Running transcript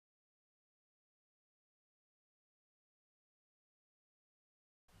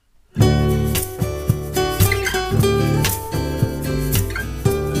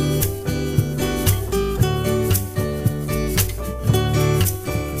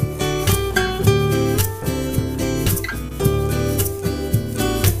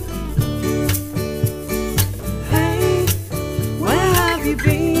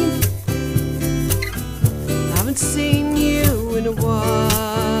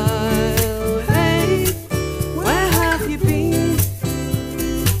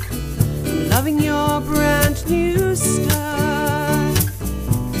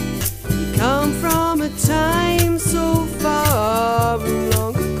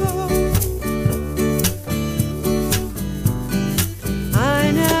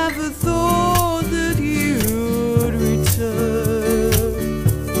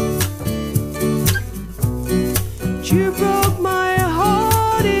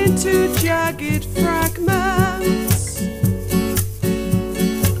into jagged fragments.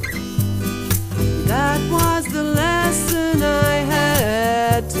 That was the lesson I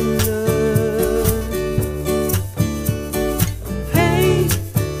had to learn. Hey,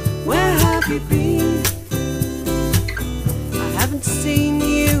 where have you been? I haven't seen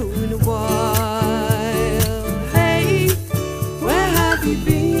you in a while. Hey, where have you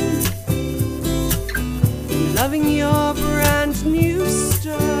been? I'm loving your brand new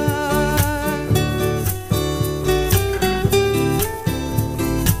style.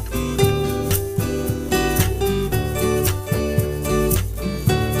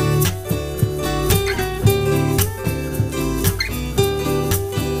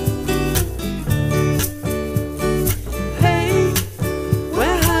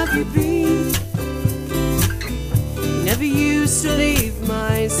 Never used to leave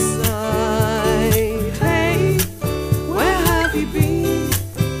my side. Hey, where have you been?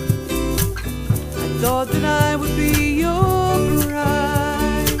 I thought that I would be your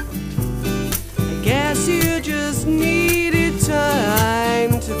bride. I guess you just needed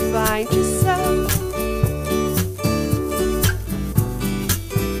time to find yourself.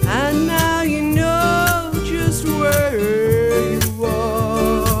 And now you know just where you are.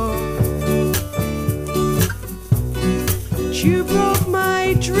 You broke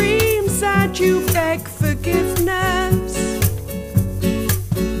my dreams and you beg forgiveness,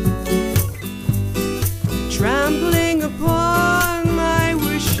 trampling upon my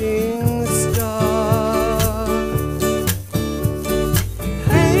wishing star.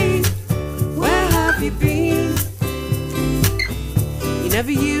 Hey, where have you been? You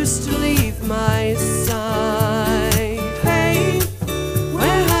never used to leave my side.